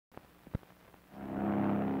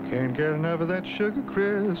Can't get enough of that Sugar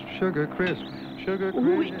Crisp, Sugar Crisp, Sugar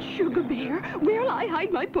Crisp. Wait, Sugar Bear, where'll I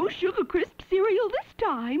hide my post-Sugar Crisp cereal this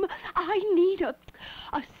time? I need a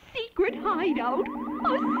secret hideout.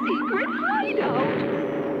 A secret hideout.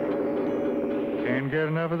 Can't get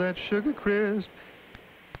enough of that Sugar Crisp.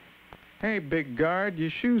 Hey, big guard,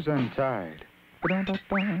 your shoe's untied.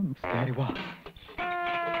 Steady walk.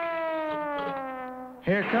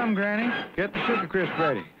 Here come, Granny. Get the Sugar Crisp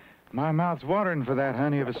ready. My mouth's watering for that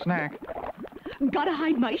honey of a snack. Gotta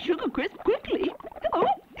hide my Sugar Crisp quickly. Oh,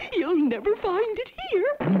 you'll never find it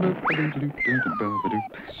here.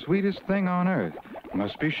 Sweetest thing on earth.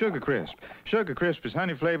 Must be Sugar Crisp. Sugar Crisp is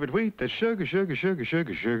honey-flavored wheat that's sugary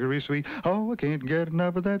sweet. Oh, I can't get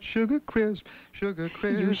enough of that Sugar Crisp. Sugar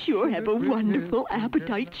Crisp. You sure have a wonderful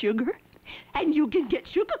appetite, Sugar. And you can get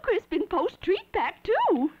Sugar Crisp in Post Treat Pack,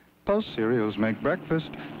 too. Post cereals make breakfast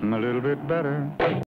a little bit better.